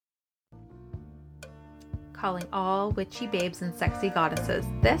calling all witchy babes and sexy goddesses.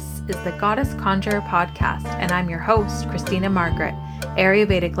 This is the Goddess Conjurer podcast, and I'm your host, Christina Margaret,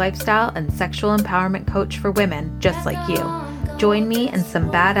 Ayurvedic lifestyle and sexual empowerment coach for women just like you. Join me and some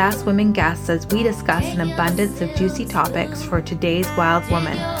badass women guests as we discuss an abundance of juicy topics for today's wild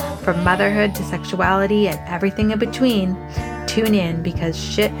woman. From motherhood to sexuality and everything in between, tune in because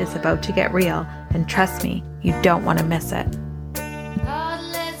shit is about to get real, and trust me, you don't want to miss it.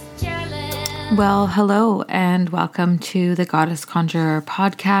 Well, hello and welcome to the Goddess Conjurer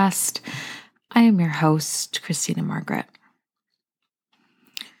podcast. I am your host, Christina Margaret.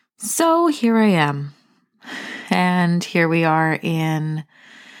 So here I am, and here we are in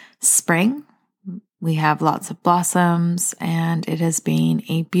spring. We have lots of blossoms, and it has been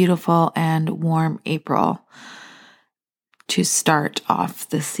a beautiful and warm April to start off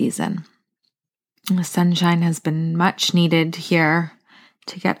this season. The sunshine has been much needed here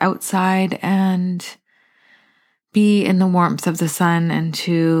to get outside and be in the warmth of the sun and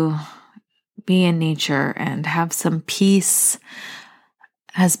to be in nature and have some peace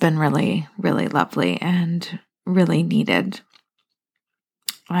has been really, really lovely and really needed.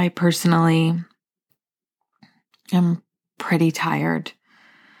 I personally am pretty tired.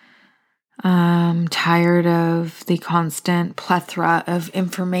 I'm tired of the constant plethora of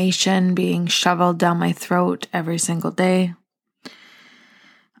information being shoveled down my throat every single day.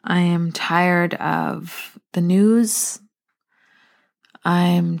 I am tired of the news.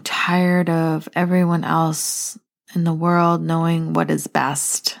 I'm tired of everyone else in the world knowing what is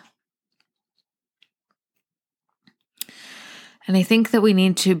best. And I think that we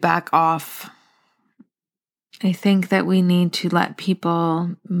need to back off. I think that we need to let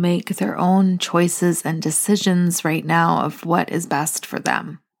people make their own choices and decisions right now of what is best for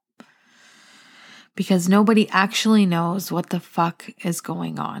them. Because nobody actually knows what the fuck is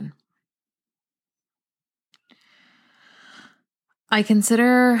going on. I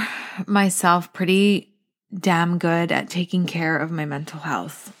consider myself pretty damn good at taking care of my mental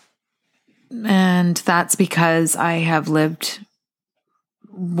health. And that's because I have lived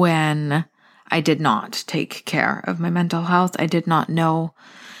when I did not take care of my mental health. I did not know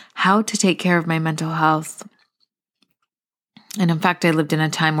how to take care of my mental health. And in fact, I lived in a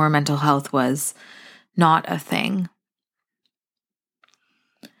time where mental health was not a thing.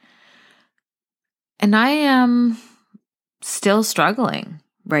 And I am still struggling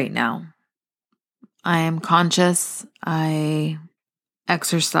right now. I am conscious. I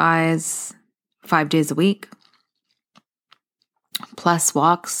exercise 5 days a week, plus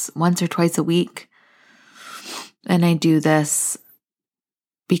walks once or twice a week. And I do this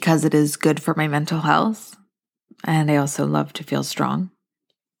because it is good for my mental health. And I also love to feel strong.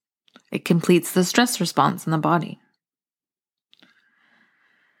 It completes the stress response in the body.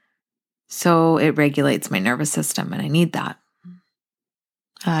 So it regulates my nervous system, and I need that.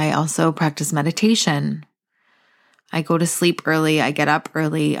 I also practice meditation. I go to sleep early. I get up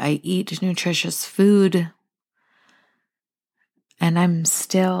early. I eat nutritious food. And I'm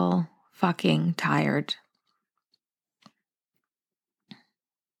still fucking tired.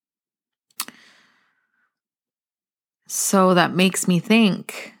 So that makes me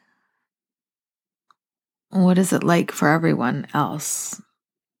think, what is it like for everyone else?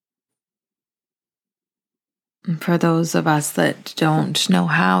 And for those of us that don't know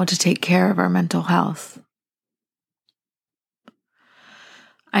how to take care of our mental health.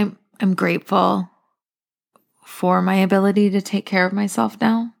 I'm grateful for my ability to take care of myself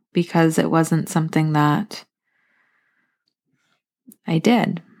now, because it wasn't something that I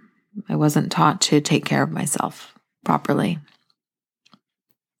did. I wasn't taught to take care of myself properly.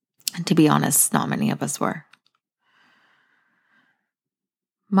 And to be honest, not many of us were.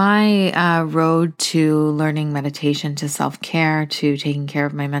 My road to learning meditation, to self-care, to taking care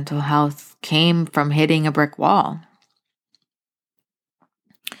of my mental health came from hitting a brick wall.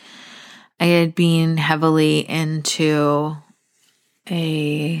 I had been heavily into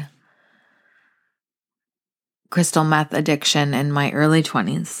a crystal meth addiction in my early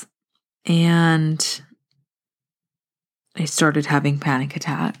 20s. And I started having panic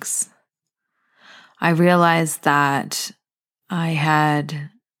attacks. I realized that I had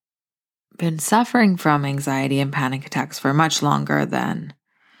been suffering from anxiety and panic attacks for much longer than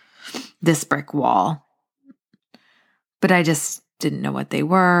this brick wall. But I just didn't know what they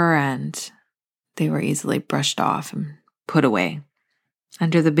were, and they were easily brushed off and put away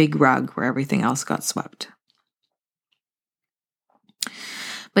under the big rug where everything else got swept.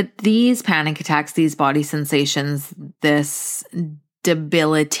 But these panic attacks, these body sensations, this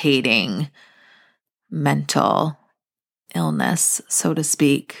debilitating mental illness, so to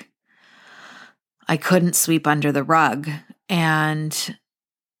speak, I couldn't sweep under the rug. And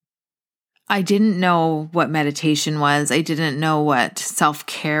I didn't know what meditation was. I didn't know what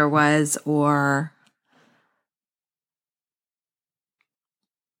self-care was or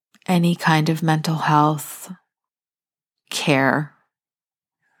any kind of mental health care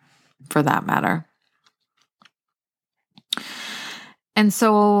for that matter. And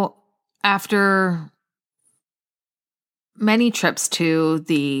so after many trips to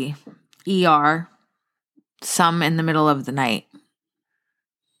the ER, some in the middle of the night,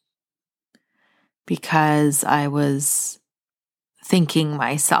 because I was thinking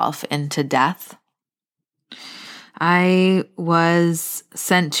myself into death, I was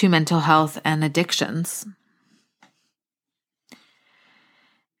sent to mental health and addictions.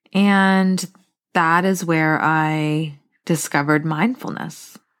 And that is where I discovered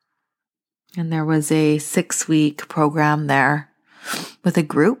mindfulness. And there was a 6-week program there with a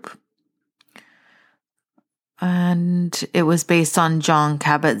group. And it was based on Jon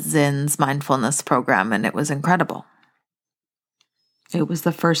Kabat-Zinn's mindfulness program, and it was incredible. It was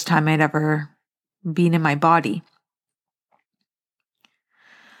the first time I'd ever been in my body.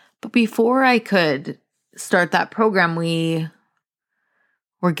 But before I could start that program, we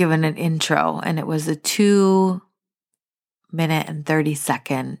were given an intro, and it was a 2-minute and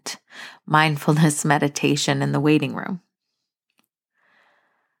 30-second mindfulness meditation in the waiting room.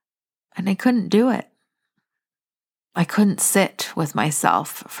 And I couldn't do it. I couldn't sit with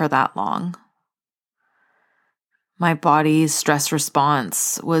myself for that long. My body's stress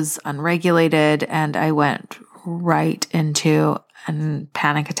response was unregulated, and I went right into a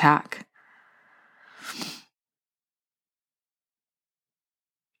panic attack.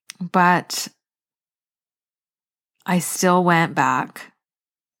 But I still went back,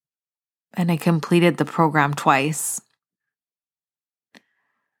 and I completed the program twice.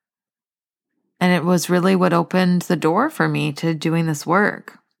 And it was really what opened the door for me to doing this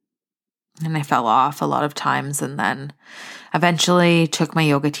work. And I fell off a lot of times, and then eventually took my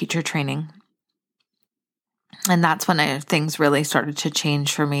yoga teacher training. And that's when things really started to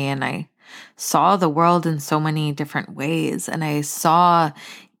change for me. And I saw the world in so many different ways. And I saw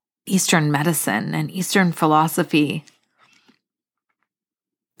Eastern medicine and Eastern philosophy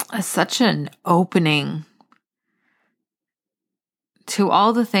as such an opening to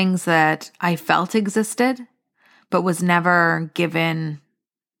all the things that I felt existed, but was never given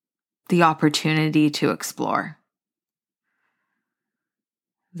the opportunity to explore.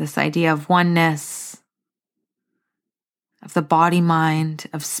 This idea of oneness, of the body, mind,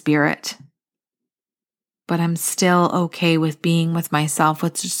 of spirit. But I'm still okay with being with myself,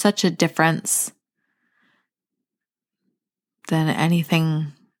 which is such a difference than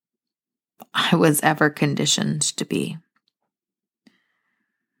anything I was ever conditioned to be.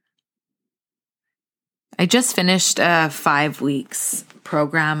 I just finished a 5 weeks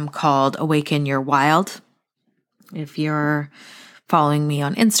program called Awaken Your Wild. If you're following me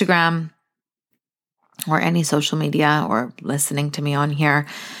on Instagram or any social media or listening to me on here,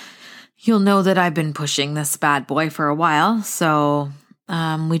 you'll know that I've been pushing this bad boy for a while. So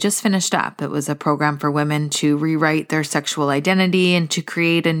we just finished up. It was a program for women to rewrite their sexual identity and to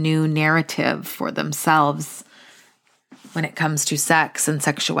create a new narrative for themselves when it comes to sex and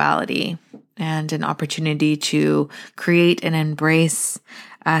sexuality, and an opportunity to create and embrace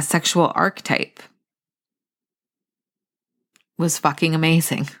a sexual archetype. It was fucking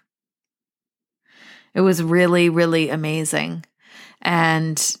amazing. It was really, really amazing.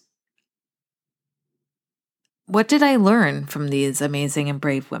 And what did I learn from these amazing and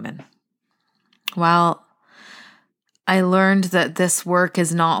brave women? Well, I learned that this work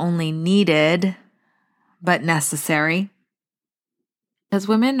is not only needed, but necessary. Because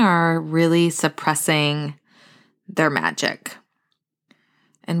women are really suppressing their magic.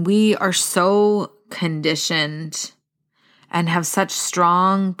 And we are so conditioned and have such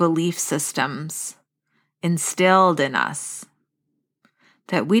strong belief systems instilled in us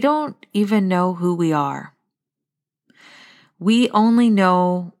that we don't even know who we are. We only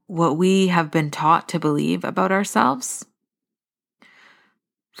know what we have been taught to believe about ourselves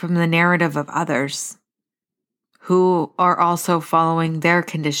from the narrative of others who are also following their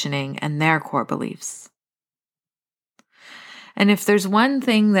conditioning and their core beliefs. And if there's one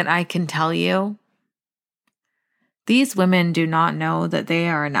thing that I can tell you, these women do not know that they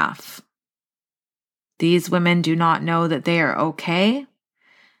are enough. These women do not know that they are okay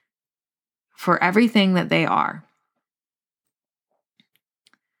for everything that they are.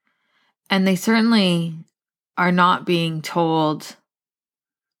 And they certainly are not being told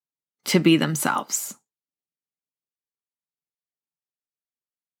to be themselves.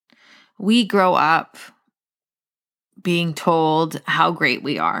 We grow up being told how great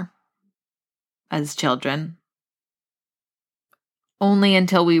we are as children, only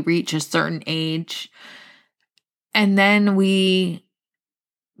until we reach a certain age. And then we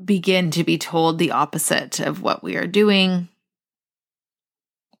begin to be told the opposite of what we are doing.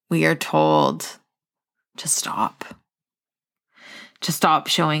 We are told to stop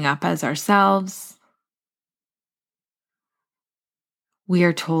showing up as ourselves. We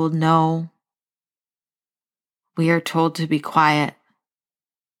are told no. We are told to be quiet,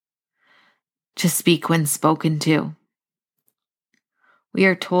 to speak when spoken to. We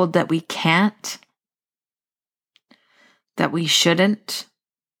are told that we can't, that we shouldn't.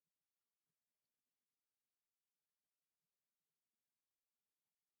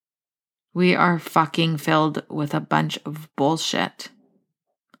 We are fucking filled with a bunch of bullshit.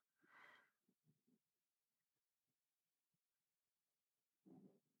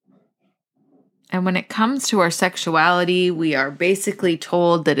 And when it comes to our sexuality, we are basically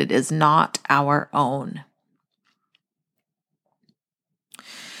told that it is not our own.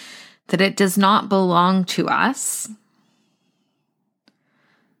 That it does not belong to us.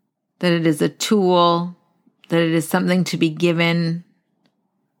 That it is a tool. That it is something to be given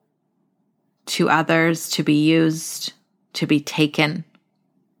to others, to be used, to be taken.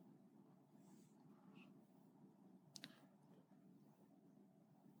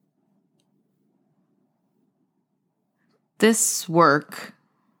 This work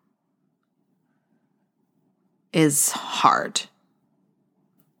is hard.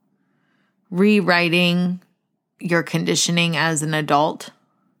 Rewriting your conditioning as an adult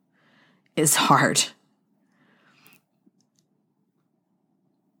is hard.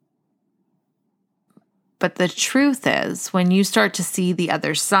 But the truth is, when you start to see the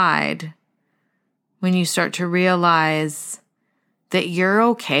other side, when you start to realize that you're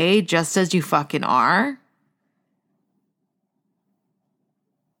okay just as you fucking are,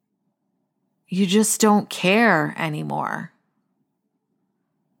 you just don't care anymore.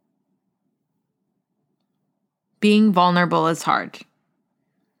 Being vulnerable is hard.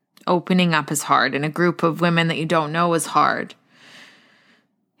 Opening up is hard. In a group of women that you don't know is hard.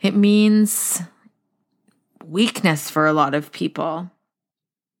 It means weakness for a lot of people.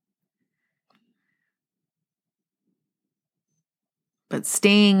 But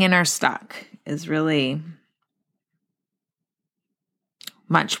staying in our stuck is really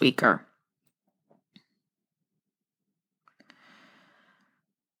much weaker.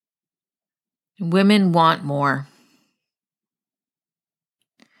 Women want more.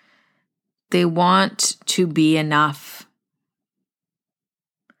 They want to be enough.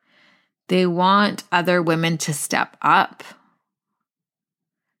 They want other women to step up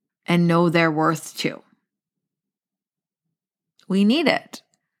and know their worth too. We need it.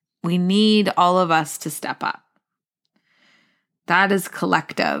 We need all of us to step up. That is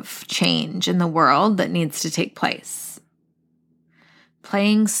collective change in the world that needs to take place.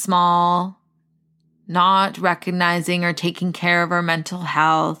 Playing small, not recognizing or taking care of our mental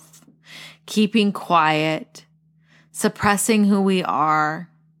health, keeping quiet, suppressing who we are,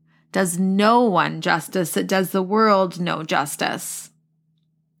 does no one justice. It does the world no justice.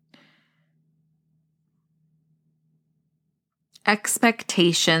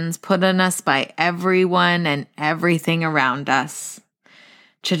 Expectations put on us by everyone and everything around us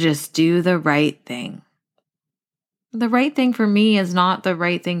to just do the right thing. The right thing for me is not the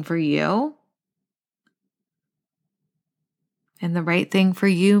right thing for you. And the right thing for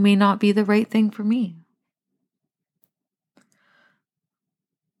you may not be the right thing for me.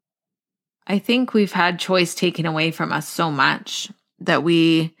 I think we've had choice taken away from us so much that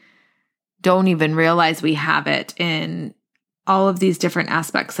we don't even realize we have it in all of these different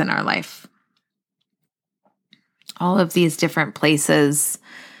aspects in our life. All of these different places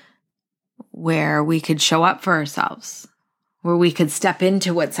where we could show up for ourselves, where we could step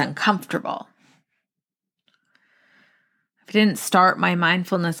into what's uncomfortable. I didn't start my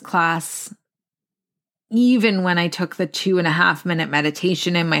mindfulness class, even when I took the 2.5-minute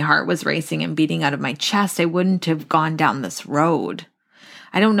meditation and my heart was racing and beating out of my chest, I wouldn't have gone down this road.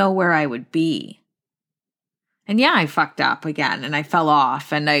 I don't know where I would be. And yeah, I fucked up again and I fell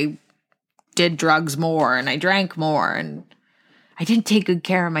off and I did drugs more and I drank more and I didn't take good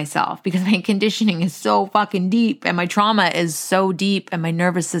care of myself because my conditioning is so fucking deep and my trauma is so deep and my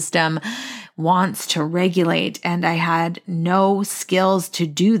nervous system wants to regulate. And I had no skills to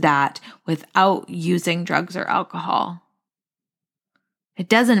do that without using drugs or alcohol. It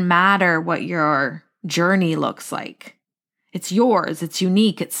doesn't matter what your journey looks like. It's yours. It's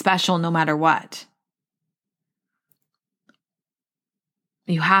unique. It's special no matter what.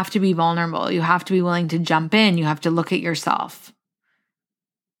 You have to be vulnerable. You have to be willing to jump in. You have to look at yourself.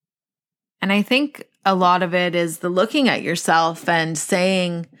 And I think a lot of it is the looking at yourself and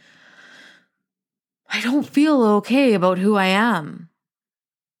saying, I don't feel okay about who I am.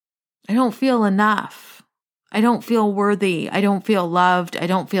 I don't feel enough. I don't feel worthy. I don't feel loved. I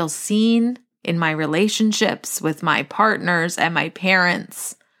don't feel seen in my relationships with my partners and my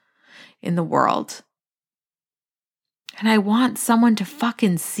parents in the world. And I want someone to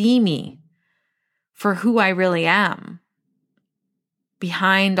fucking see me for who I really am.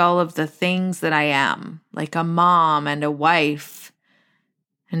 Behind all of the things that I am, like a mom and a wife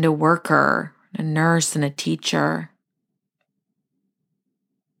and a worker, a nurse and a teacher.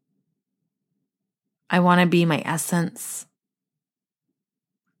 I want to be my essence.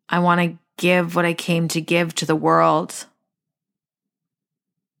 I want to give what I came to give to the world.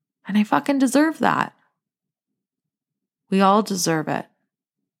 And I fucking deserve that. We all deserve it.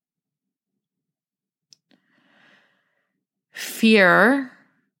 Fear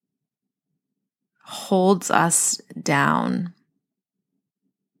holds us down.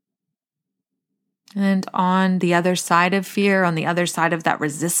 And on the other side of fear, on the other side of that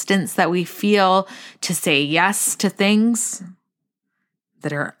resistance that we feel to say yes to things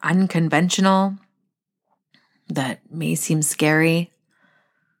that are unconventional, that may seem scary,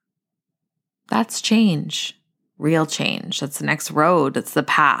 that's change, real change. That's the next road. It's the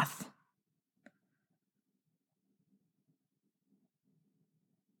path.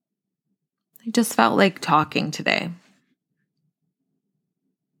 I just felt like talking today.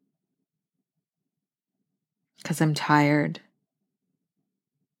 Because I'm tired.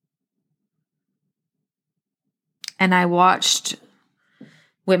 And I watched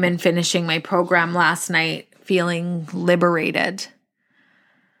women finishing my program last night feeling liberated.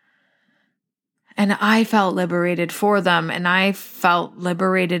 And I felt liberated for them. And I felt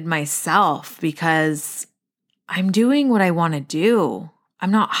liberated myself because I'm doing what I want to do.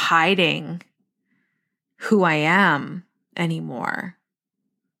 I'm not hiding who I am anymore.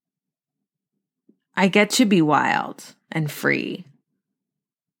 I get to be wild and free.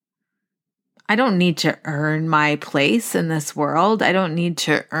 I don't need to earn my place in this world. I don't need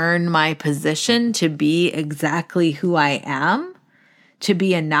to earn my position to be exactly who I am, to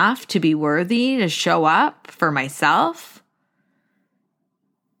be enough, to be worthy, to show up for myself.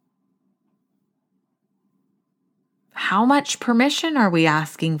 How much permission are we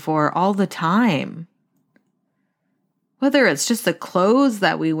asking for all the time? Whether it's just the clothes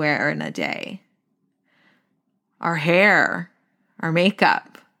that we wear in a day, our hair, our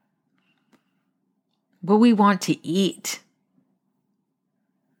makeup, what we want to eat.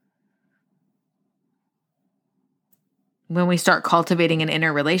 When we start cultivating an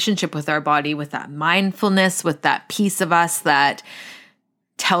inner relationship with our body, with that mindfulness, with that piece of us that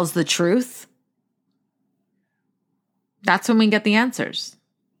tells the truth, that's when we get the answers.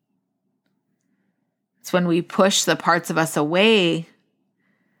 It's when we push the parts of us away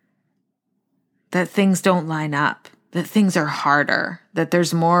that things don't line up, that things are harder, that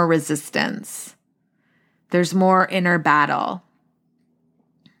there's more resistance, there's more inner battle,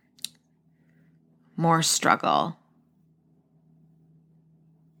 more struggle.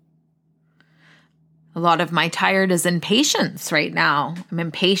 A lot of my tired is impatience right now. I'm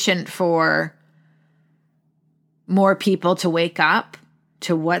impatient for more people to wake up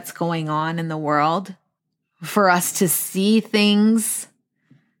to what's going on in the world, for us to see things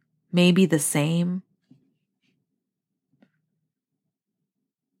maybe the same.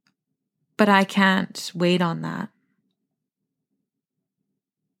 But I can't wait on that.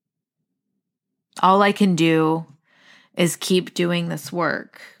 All I can do is keep doing this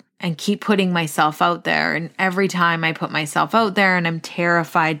work and keep putting myself out there. And every time I put myself out there, and I'm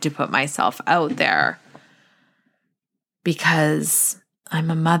terrified to put myself out there because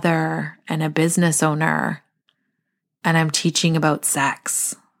I'm a mother and a business owner and I'm teaching about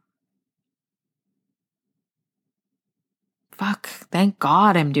sex. Fuck, thank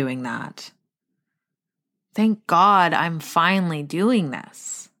God I'm doing that. Thank God I'm finally doing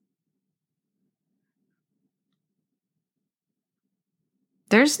this.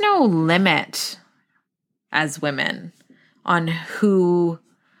 There's no limit as women on who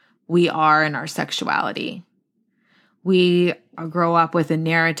we are in our sexuality. We grow up with a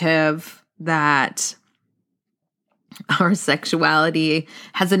narrative that our sexuality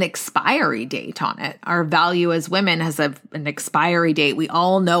has an expiry date on it. Our value as women has an expiry date. We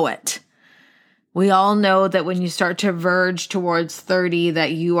all know it. We all know that when you start to verge towards 30,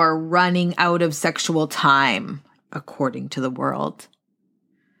 that you are running out of sexual time, according to the world.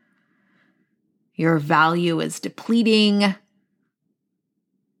 Your value is depleting.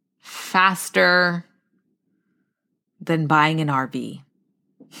 faster than buying an RV.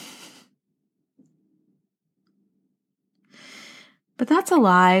 But that's a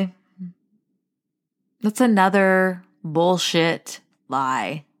lie. That's another bullshit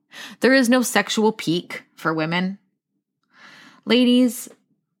lie. There is no sexual peak for women. Ladies,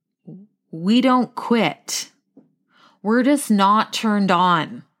 we don't quit. We're just not turned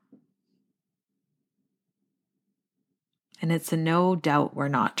on. And it's a no doubt we're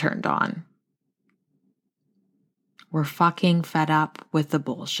not turned on. We're fucking fed up with the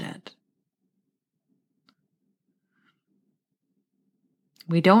bullshit.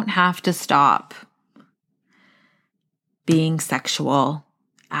 We don't have to stop being sexual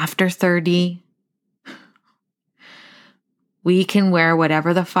after 30. We can wear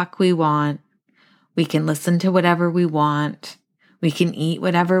whatever the fuck we want. We can listen to whatever we want. We can eat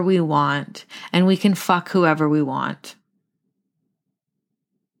whatever we want. And we can fuck whoever we want.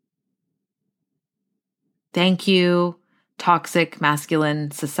 Thank you, toxic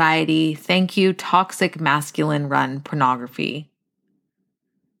masculine society. Thank you, toxic masculine run pornography.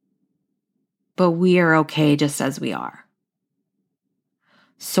 But we are okay just as we are.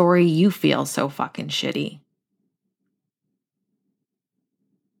 Sorry you feel so fucking shitty.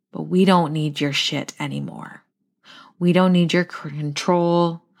 But we don't need your shit anymore. We don't need your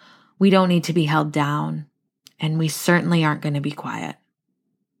control. We don't need to be held down. And we certainly aren't going to be quiet.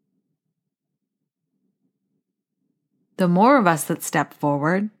 The more of us that step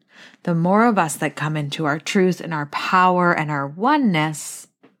forward, the more of us that come into our truth and our power and our oneness,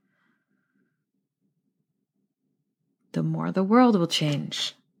 the more the world will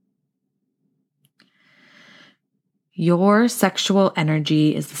change. Your sexual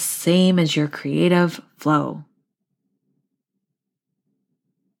energy is the same as your creative flow.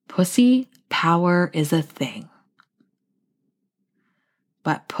 Pussy power is a thing.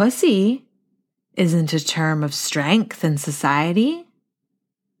 But pussy isn't a term of strength in society.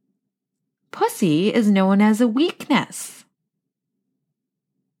 Pussy is known as a weakness.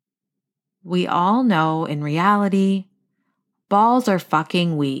 We all know in reality, balls are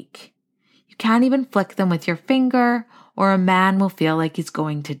fucking weak. You can't even flick them with your finger, or a man will feel like he's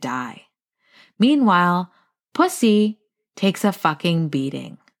going to die. Meanwhile, pussy takes a fucking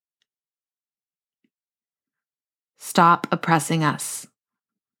beating. Stop oppressing us.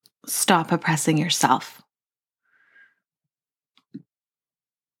 Stop oppressing yourself.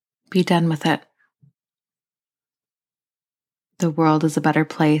 Be done with it. The world is a better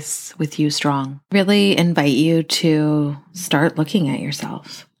place with you strong. Really invite you to start looking at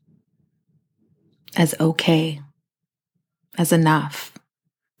yourself as okay, as enough.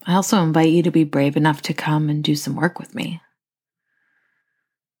 I also invite you to be brave enough to come and do some work with me,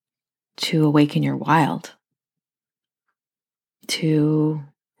 to awaken your wild, to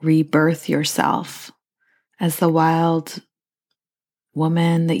rebirth yourself as the wild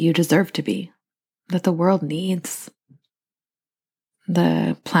woman that you deserve to be, that the world needs.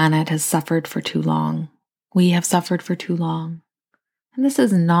 The planet has suffered for too long. We have suffered for too long. And this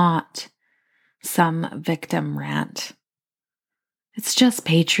is not some victim rant. It's just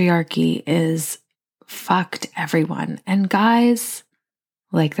patriarchy is fucked everyone. And guys,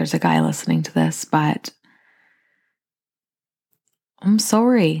 like there's a guy listening to this, but I'm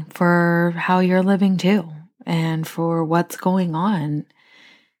sorry for how you're living too, and for what's going on,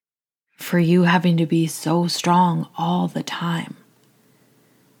 for you having to be so strong all the time,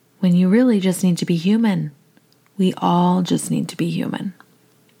 when you really just need to be human. We all just need to be human.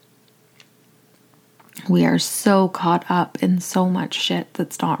 We are so caught up in so much shit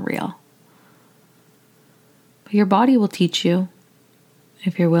that's not real. But your body will teach you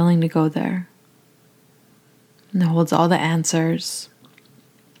if you're willing to go there. And it holds all the answers.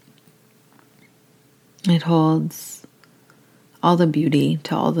 It holds all the beauty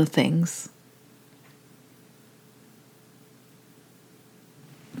to all the things.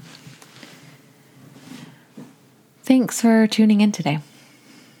 Thanks for tuning in today.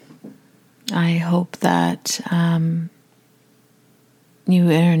 I hope that you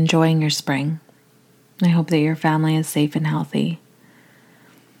are enjoying your spring. I hope that your family is safe and healthy.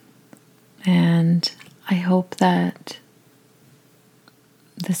 And I hope that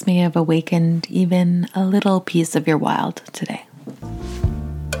this may have awakened even a little piece of your wild today.